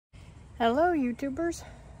Hello YouTubers,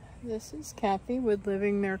 this is Kathy with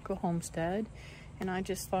Living Miracle Homestead, and I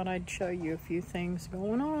just thought I'd show you a few things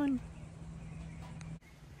going on.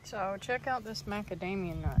 So check out this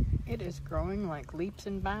macadamia nut. It is growing like leaps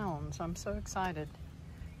and bounds. I'm so excited.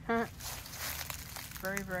 Very,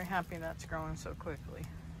 very happy that's growing so quickly.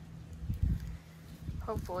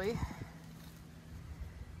 Hopefully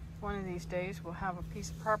one of these days we'll have a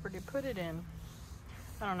piece of property to put it in.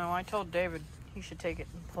 I don't know, I told David he should take it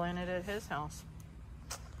and plant it at his house.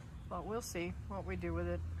 But we'll see what we do with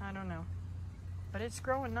it. I don't know. But it's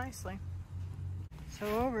growing nicely. So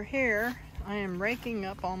over here, I am raking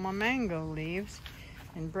up all my mango leaves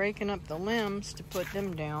and breaking up the limbs to put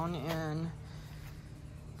them down in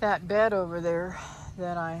that bed over there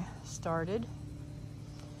that I started.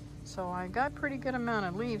 So I got a pretty good amount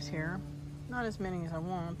of leaves here. Not as many as I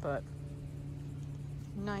want, but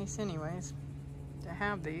nice anyways to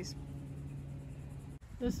have these.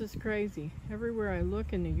 This is crazy. Everywhere I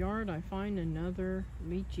look in the yard, I find another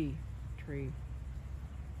lychee tree.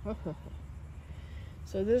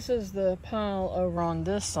 So this is the pile over on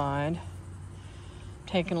this side.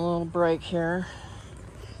 Taking a little break here.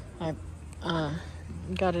 I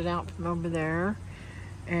got it out from over there.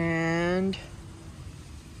 And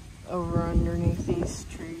over underneath these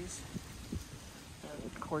trees. And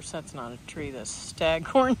of course, that's not a tree, that's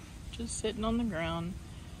staghorn. Just sitting on the ground.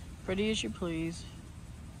 Pretty as you please.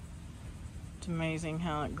 It's amazing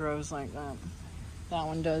how it grows like that. That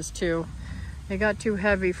one does too. They got too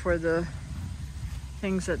heavy for the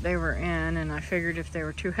things that they were in, and I figured if they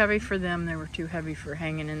were too heavy for them, they were too heavy for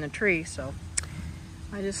hanging in the tree, so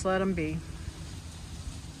I just let them be.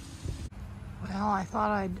 Well, I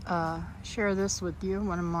thought I'd share this with you.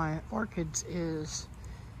 One of my orchids is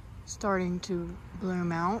starting to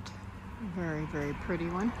bloom out. Very, very pretty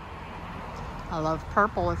one. I love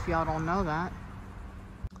purple, if y'all don't know that.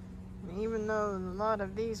 Even though a lot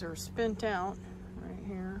of these are spent out right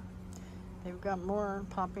here, they've got more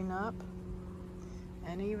popping up,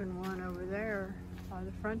 and even one over there by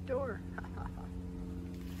the front door.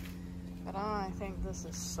 But I think this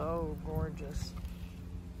is so gorgeous.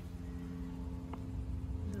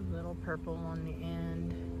 The little purple on the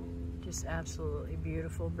end, just absolutely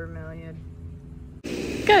beautiful bromeliad.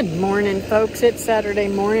 Good morning, folks. It's Saturday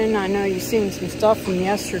morning. I know you've seen some stuff from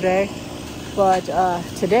yesterday, but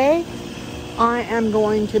today I am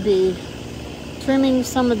going to be trimming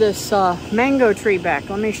some of this mango tree back.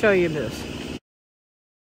 Let me show you this.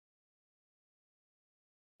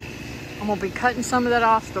 I'm going to be cutting some of that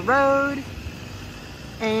off the road.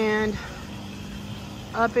 And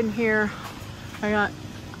up in here, I got,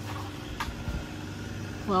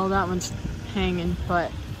 well, that one's hanging,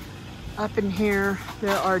 but up in here,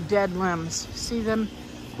 there are dead limbs. See them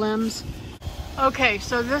limbs? Okay,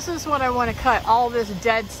 so this is what I want to cut, all this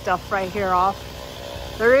dead stuff right here off.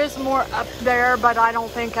 There is more up there, but I don't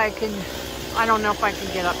think I can, I don't know if I can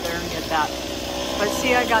get up there and get that. But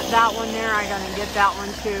see, I got that one there. I gotta get that one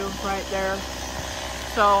too, right there.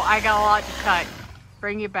 So I got a lot to cut.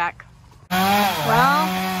 Bring you back. Well,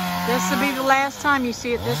 this will be the last time you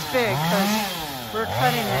see it this big, because we're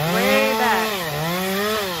cutting it way back.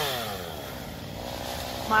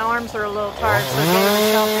 My arms are a little tired, so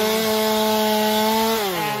David's helping me.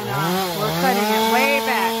 And we're cutting it way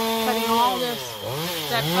back. Cutting all this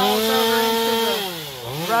that falls over into the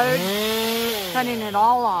road. Cutting it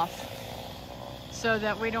all off. So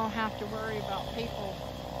that we don't have to worry about people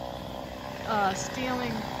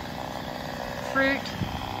stealing fruit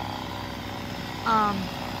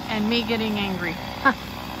and me getting angry.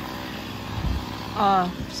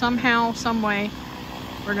 Somehow, some way,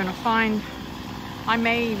 we're going to find. I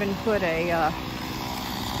may even put a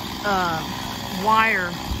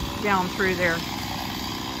wire down through there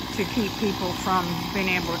to keep people from being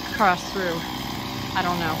able to cross through. I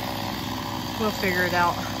don't know. We'll figure it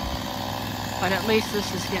out. But at least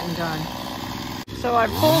this is getting done. So I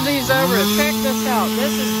pulled these over. Check this out.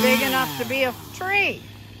 This is big enough to be a tree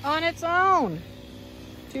on its own.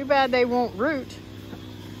 Too bad they won't root.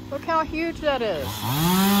 Look how huge that is.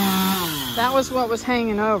 That was what was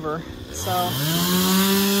hanging over. So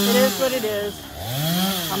it is what it is.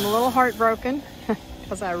 I'm a little heartbroken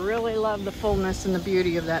because I really love the fullness and the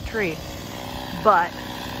beauty of that tree. But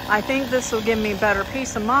I think this will give me better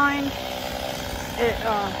peace of mind. It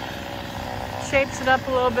shapes it up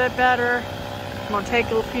a little bit better. I'm gonna take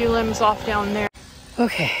a few limbs off down there.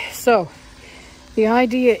 Okay, so the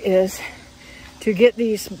idea is to get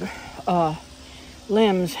these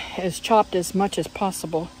limbs as chopped as much as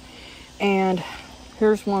possible. And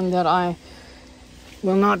here's one that I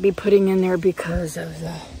will not be putting in there because of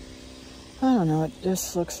the, I don't know, it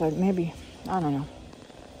just looks like maybe, I don't know.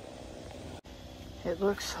 It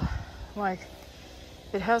looks like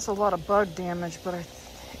it has a lot of bug damage, but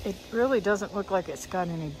it really doesn't look like it's got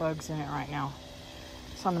any bugs in it right now.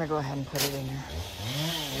 So I'm gonna go ahead and put it in there.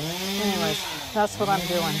 Anyways, that's what I'm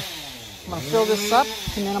doing. I'm gonna fill this up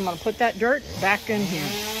and then I'm gonna put that dirt back in here.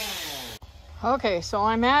 Okay, so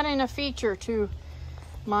I'm adding a feature to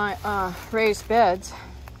my raised beds.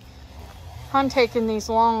 I'm taking these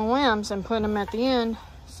long limbs and putting them at the end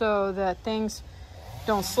so that things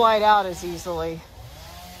don't slide out as easily.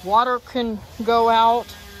 Water can go out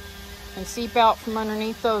and seep out from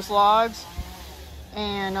underneath those logs,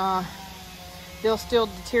 and they'll still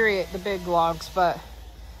deteriorate the big logs, but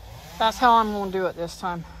that's how I'm going to do it this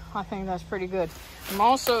time. I think that's pretty good. I'm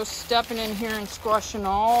also stepping in here and squashing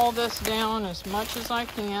all this down as much as I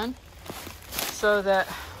can so that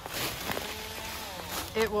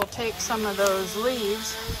it will take some of those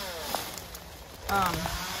leaves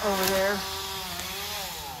over there.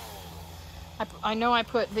 I know I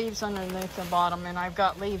put leaves underneath the bottom, and I've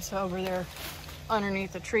got leaves over there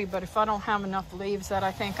underneath the tree, but if I don't have enough leaves that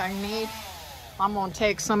I think I need, I'm going to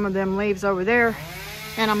take some of them leaves over there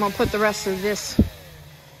and I'm going to put the rest of this,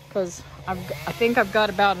 because I think I've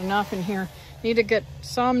got about enough in here. Need to get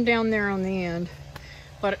some down there on the end,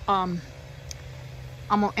 but I'm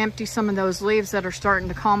going to empty some of those leaves that are starting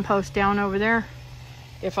to compost down over there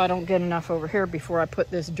if I don't get enough over here before I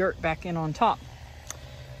put this dirt back in on top.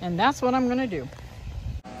 And that's what I'm going to do.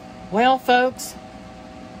 Well, folks,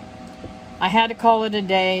 I had to call it a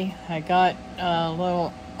day. I got a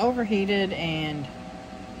little overheated, and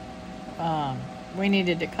we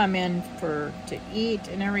needed to come in to eat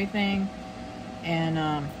and everything, and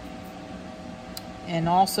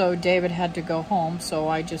also David had to go home, so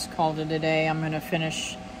I just called it a day. I'm going to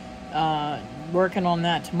finish working on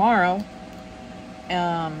that tomorrow,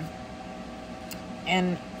 and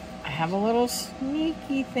I have a little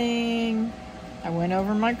sneaky thing. I went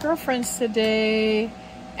over my girlfriend's today,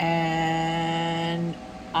 and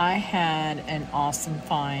I had an awesome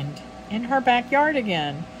find in her backyard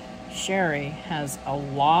again. Sherry has a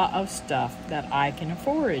lot of stuff that I can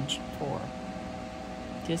forage for.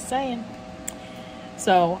 Just saying.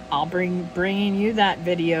 So I'll bringing you that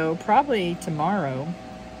video probably tomorrow,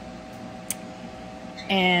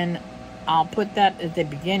 and I'll put that at the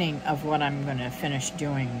beginning of what I'm going to finish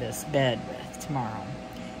doing this bed with tomorrow.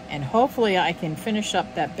 And hopefully I can finish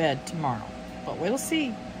up that bed tomorrow, but we'll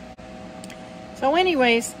see. So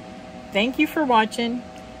anyways, thank you for watching.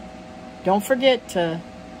 Don't forget to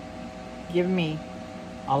give me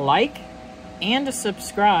a like and a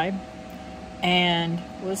subscribe, and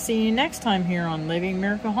we'll see you next time here on Living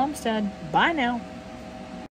Miracle Homestead. Bye now.